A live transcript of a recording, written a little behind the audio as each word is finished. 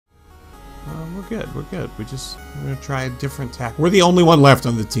We're good. We're good. We're gonna try a different tack. We're the only one left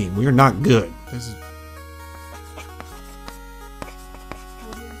on the team. We are not good. This is.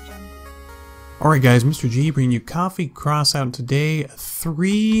 Alright guys, Mr. G bringing you Coffee Crossout today.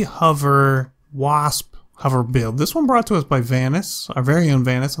 3 hover Wasp hover build. This one brought to us by Vanas, our very own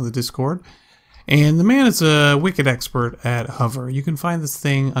Vanas on the Discord. And the man is a wicked expert at hover. You can find this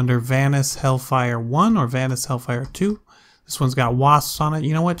thing under Vanas Hellfire 1 or Vanas Hellfire 2. This one's got wasps on it.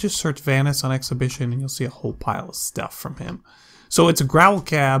 You know what? Just search Vanas on Exhibition and you'll see a whole pile of stuff from him. So it's a Growl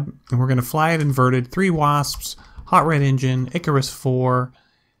Cab, and we're going to fly it inverted. 3 wasps, hot red engine, Icarus 4,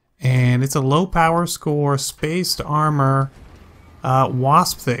 and it's a low power score, spaced armor,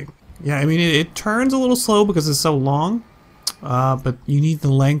 wasp thing. Yeah, I mean, it turns a little slow because it's so long, but you need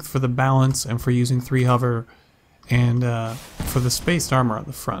the length for the balance and for using 3 hover and for the spaced armor on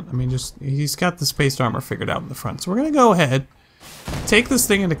the front. I mean, he's got the spaced armor figured out in the front. So we're going to go ahead, take this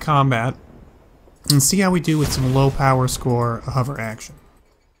thing into combat, and see how we do with some low power score hover action.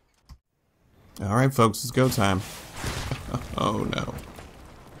 Alright folks, it's go time. Oh no.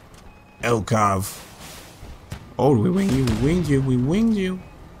 Elkov. Oh, we winged you, we winged you, we winged you.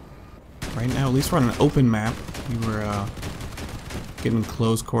 Right now, at least we're on an open map. We were getting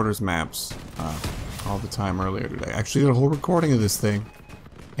close quarters maps all the time earlier today. Actually, did a whole recording of this thing,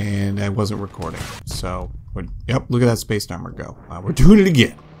 and I wasn't recording. So, yep, look at that spaced armor go. We're doing it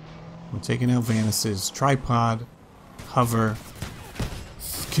again. We're taking out Vanas's tripod, hover,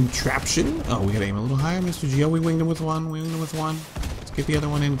 contraption. Oh, we gotta aim a little higher, Mr. G. Oh, we winged him with one, we winged him with one. Let's get the other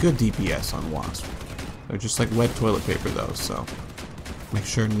one in. Good DPS on Wasp. They're just like wet toilet paper though, so make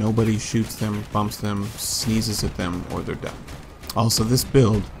sure nobody shoots them, bumps them, sneezes at them, or they're done. Also, this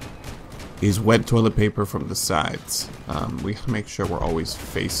build is wet toilet paper from the sides. We make sure we're always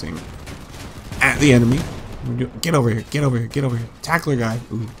facing at the enemy. Get over here, get over here, get over here. Tackler guy.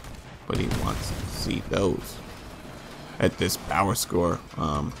 Ooh, but he wants to see those. At this power score,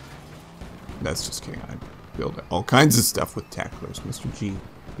 that's just kidding. I build all kinds of stuff with tacklers. Mr. G,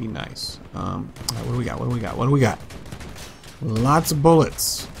 be nice. All right, what do we got? What do we got? What do we got? Lots of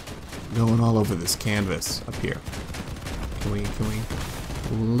bullets going all over this canvas up here. Can we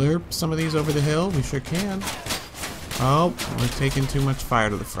lerp some of these over the hill? We sure can. Oh, we're taking too much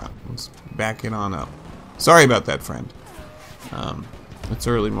fire to the front. Let's back it on up. Sorry about that, friend. It's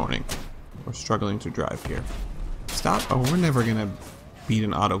early morning. We're struggling to drive here. Stop. Oh, we're never gonna beat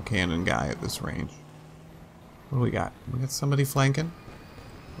an autocannon guy at this range. What do we got? We got somebody flanking?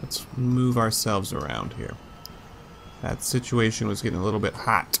 Let's move ourselves around here. That situation was getting a little bit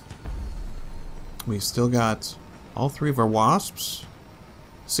hot. We've still got all 3 of our wasps,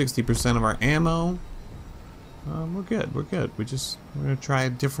 60% of our ammo. We're good, we're good. We're gonna try a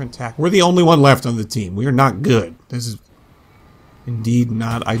different tack. We're the only one left on the team. We are not good. This is indeed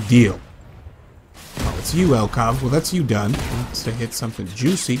not ideal. Oh, it's you, Elkov. Well, that's you done. Wants to hit something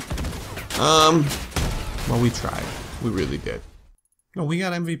juicy. Well, we tried. We really did. No, we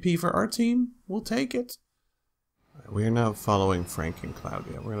got MVP for our team. We'll take it. We are now following Frank and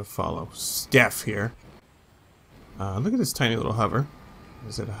Claudia. We're going to follow Steph here. Look at this tiny little hover.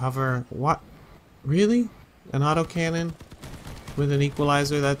 Is it a hover? What? Really? An autocannon with an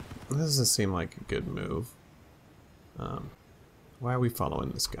equalizer? That doesn't seem like a good move. Why are we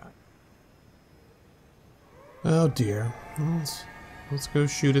following this guy? Oh dear. Let's go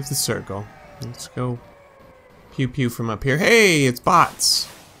shoot at the circle. Let's go pew pew from up here. Hey, it's bots.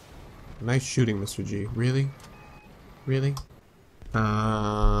 Nice shooting, Mr. G. Really? Really? Wait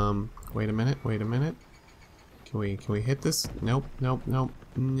a minute, wait a minute. Can we hit this? Nope, nope, nope.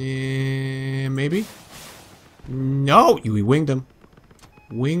 Maybe? No! We winged him.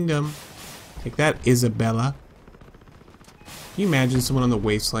 Winged him. Take that, Isabella. Can you imagine someone on the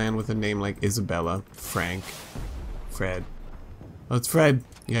wasteland with a name like Isabella, Frank, Fred? Oh, it's Fred.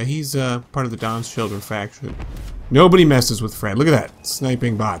 Yeah, he's part of the Don's Children faction. Nobody messes with Fred. Look at that.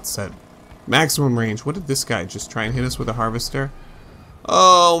 Sniping bots at maximum range. What did this guy just try and hit us with a harvester?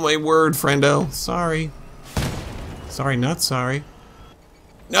 Oh, my word, friendo. Sorry. Sorry, not sorry.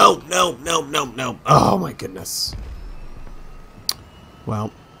 No, no, no, no, no. Oh, my goodness.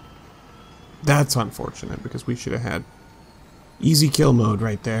 Well, that's unfortunate because we should have had easy kill mode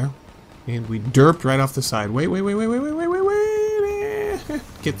right there. And we derped right off the side. Wait, wait, wait, wait, wait, wait, wait, wait, wait.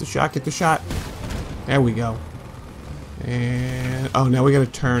 Get the shot, get the shot. There we go. And, oh, now we gotta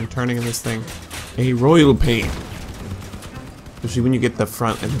turning in this thing. A royal pain. Especially when you get the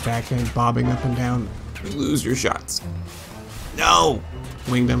front and the back end bobbing up and down. You lose your shots. No!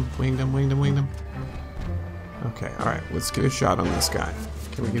 Winged him, winged him, winged him, winged him. Okay, alright, let's get a shot on this guy.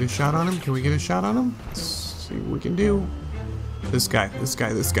 Can we get a shot on him? Can we get a shot on him? Let's see what we can do. This guy, this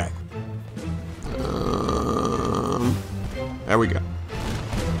guy, this guy. There we go.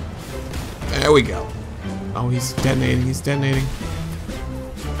 There we go. Oh, he's detonating. He's detonating.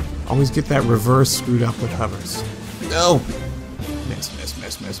 Always get that reverse screwed up with hovers. No! Miss, miss,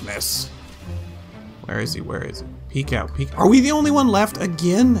 miss, miss, miss. Where is he? Where is he? Peek out, peek. Are we the only one left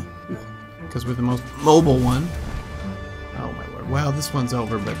again? Because we're the most mobile one. Oh my lord. Well, this one's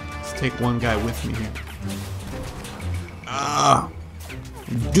over, but let's take one guy with me here. Ah!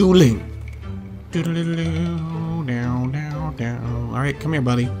 Dueling. Down, down, down. Alright, come here,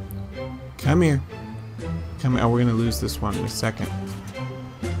 buddy. Come here. Come here. Oh, we're gonna lose this one in a second.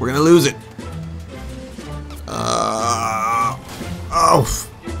 We're gonna lose it. Oh,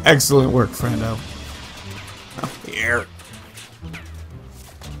 excellent work, friendo. Oh, here.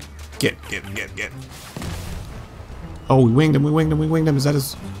 Get. Oh, we winged him, we winged him, we winged him. Is that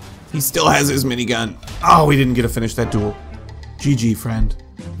his... He still has his minigun. Oh, we didn't get to finish that duel. GG, friend.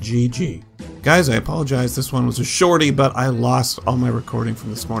 GG. Guys, I apologize. This one was a shorty, but I lost all my recording from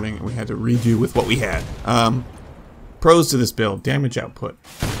this morning, and we had to redo with what we had. Pros to this build. Damage output.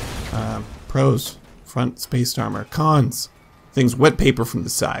 Pros. Front spaced armor. Cons. Things wet paper from the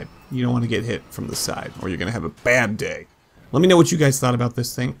side. You don't want to get hit from the side, or you're going to have a bad day. Let me know what you guys thought about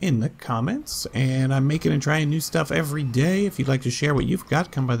this thing in the comments. And I'm making and trying new stuff every day. If you'd like to share what you've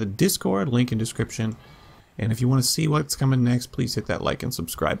got, come by the Discord, link in description. And if you want to see what's coming next, please hit that like and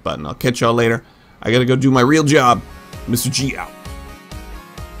subscribe button. I'll catch y'all later. I gotta go do my real job. Mr. G out.